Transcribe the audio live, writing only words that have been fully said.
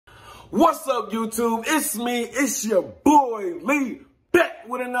What's up, YouTube? It's me, it's your boy Lee, back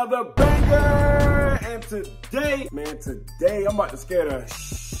with another banger. And today, I'm about to scare the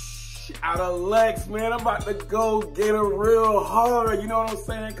shit out of Lex, man. I'm about to go get her real hard, you know what I'm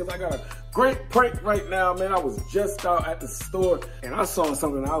saying? Because I got a great prank right now, man. I was just out at the store and I saw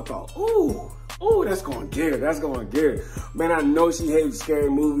something and I thought, ooh, that's gonna get her, that's gonna get her. Man, I know she hates scary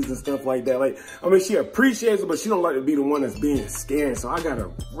movies and stuff like that. Like, I mean, she appreciates it, but she don't like to be the one that's being scared. So I got a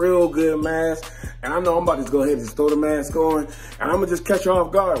real good mask, and I know I'm about to just go ahead and just throw the mask on, and I'm gonna just catch her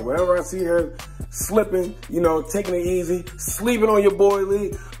off guard. Whenever I see her slipping, you know, taking it easy, sleeping on your boy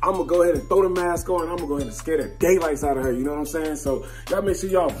Lee, I'm gonna go ahead and throw the mask on, and I'm gonna go ahead and scare the daylights out of her, you know what I'm saying? So y'all make sure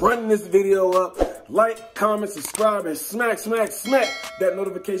y'all running this video up, like, comment, subscribe, and smack that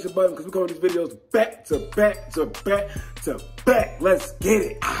notification button, because we cover these videos back to back to back to back. Let's get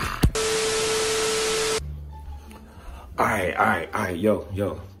it. All right,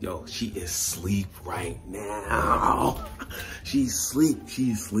 yo, she is asleep right now. She's asleep.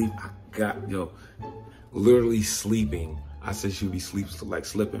 I got, literally sleeping. I said she'd be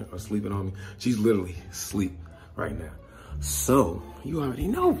slipping or sleeping on me. She's literally asleep right now. So, you already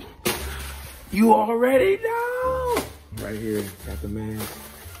know. Right here, got the man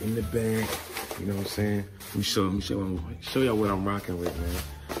in the bag. You know what I'm saying? Let me show y'all what I'm rocking with, man.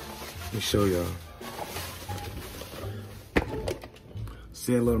 Let me show y'all.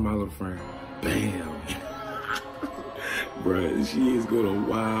 Say hello to my little friend. Bam. Bruh, she is gonna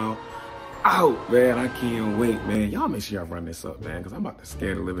wow out, man. I can't wait, man. Y'all make sure y'all run this up, man, because I'm about to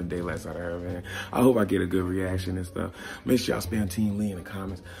scare the living daylights out of her, man. I hope I get a good reaction and stuff. Make sure y'all spam Team Lee in the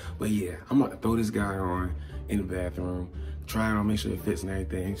comments. But yeah, I'm about to throw this guy on in the bathroom. Try it on, make sure it fits and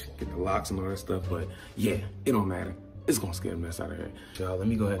everything. Get the locks and all that stuff. But yeah, it don't matter. It's gonna scare the mess out of her. Y'all, let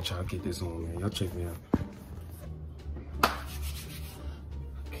me go ahead and try to get this on, man. Y'all check me out.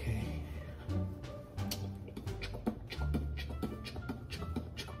 Okay.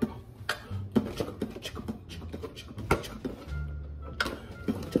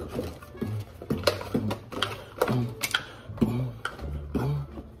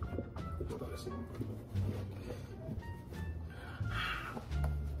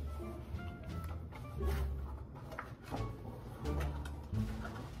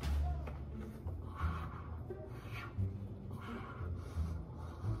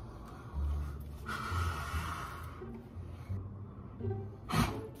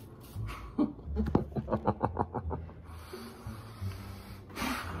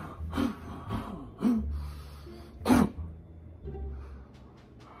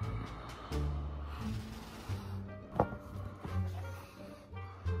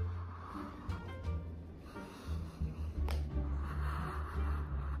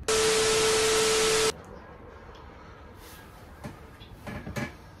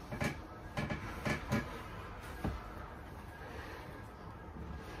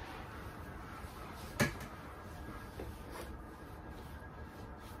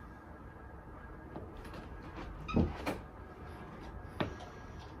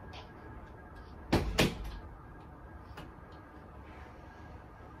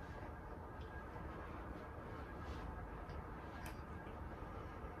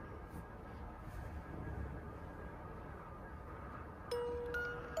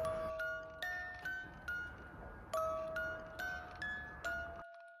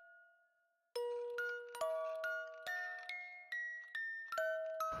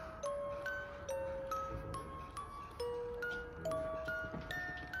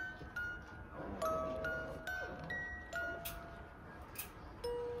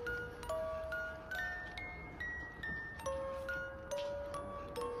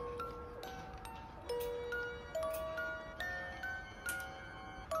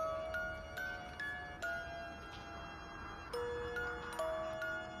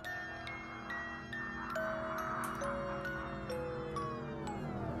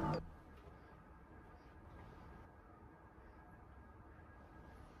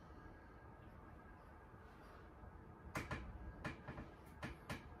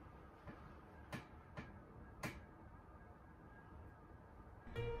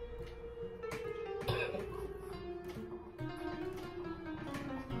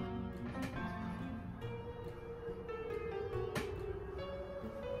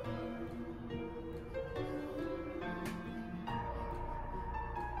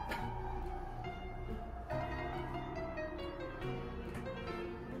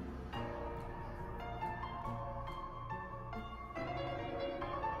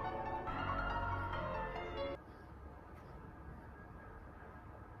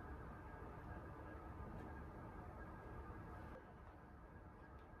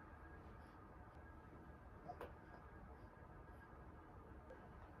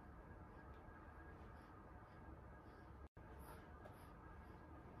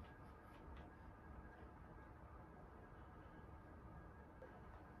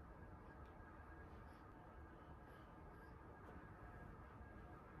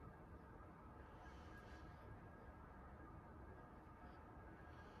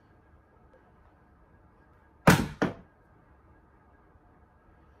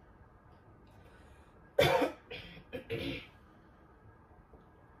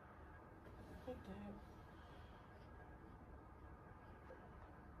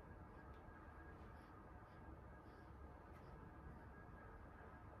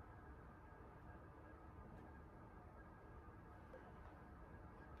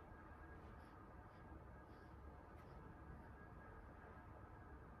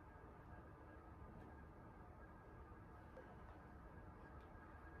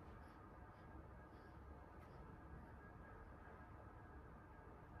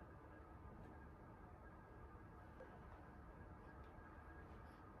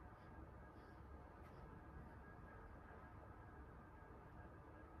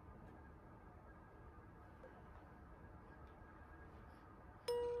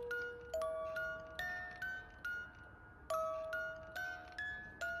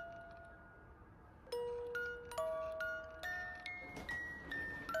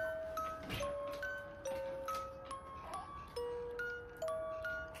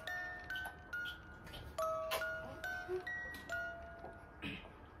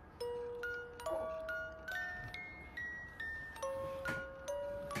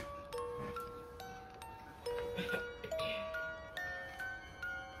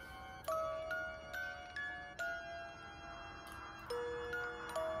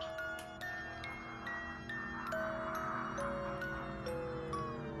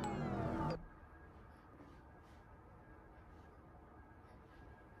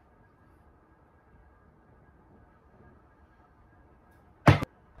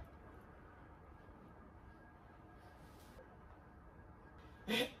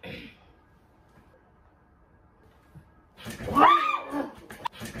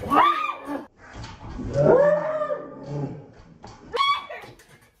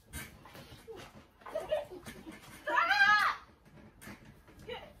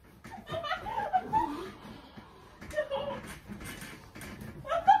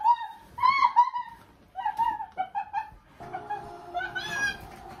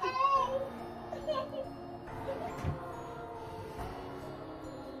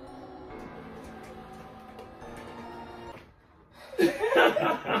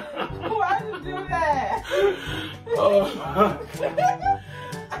 Why'd you do that? Oh.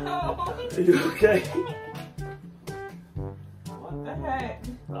 Are you okay? What the heck?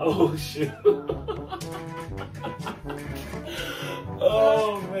 Oh shit.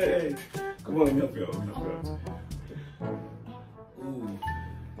 Oh man. Come on, let me help you out. Let me help you out. Ooh.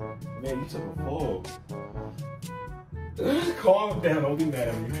 Man, you took a fall. Calm down, don't be mad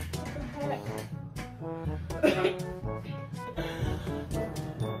at me. What the heck?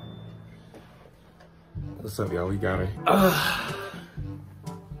 What's up, y'all? We got it. How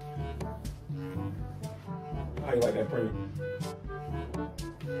you like that prank?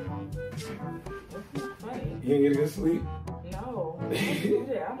 Funny. You didn't get a good sleep? No. I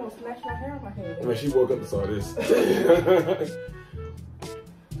almost smashed my hair on my head. When she woke up and saw this.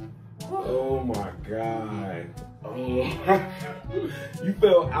 Oh my God. Oh. You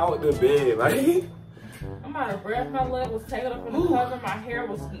fell out the bed, like. I'm out of breath. My leg was tangled up in the cover. My hair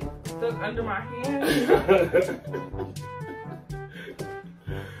was stuck under my hand.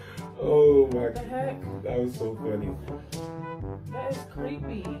 Oh my What the heck? God. That was so funny. That is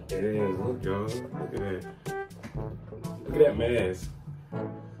creepy. It is. Look, y'all. Look at that. Look at that mask.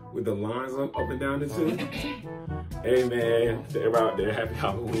 With the lines up and down it too. Hey man, to everybody out there, happy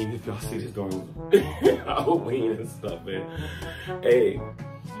Halloween if y'all see this during Halloween and stuff, man. Hey,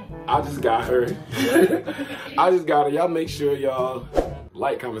 I just got her. I just got her. Y'all make sure y'all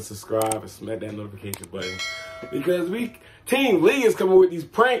like, comment, subscribe, and smack that notification button. Because Team Lee is coming with these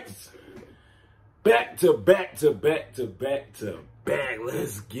pranks. Back to back to back to back to back.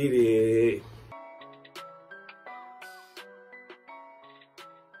 Let's get it.